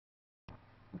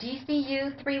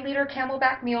DCU 3-liter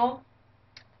Camelbak Mule,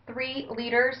 3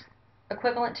 liters,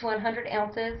 equivalent to 100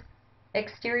 ounces.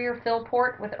 Exterior fill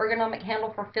port with ergonomic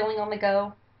handle for filling on the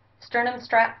go. Sternum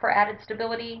strap for added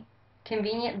stability.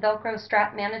 Convenient Velcro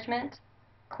strap management.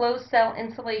 Closed cell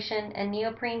insulation and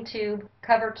neoprene tube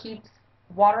cover keeps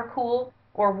water cool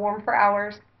or warm for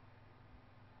hours.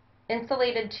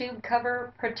 Insulated tube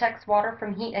cover protects water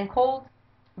from heat and cold.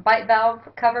 Bite valve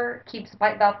cover keeps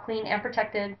bite valve clean and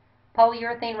protected.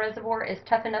 Polyurethane reservoir is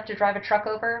tough enough to drive a truck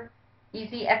over.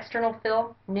 Easy external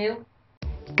fill, new.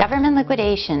 Government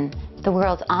Liquidation, the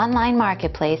world's online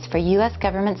marketplace for U.S.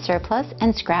 government surplus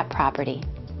and scrap property.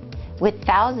 With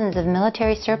thousands of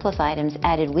military surplus items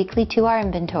added weekly to our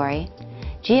inventory,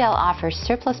 GL offers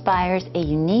surplus buyers a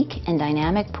unique and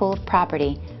dynamic pool of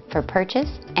property for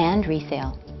purchase and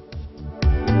resale.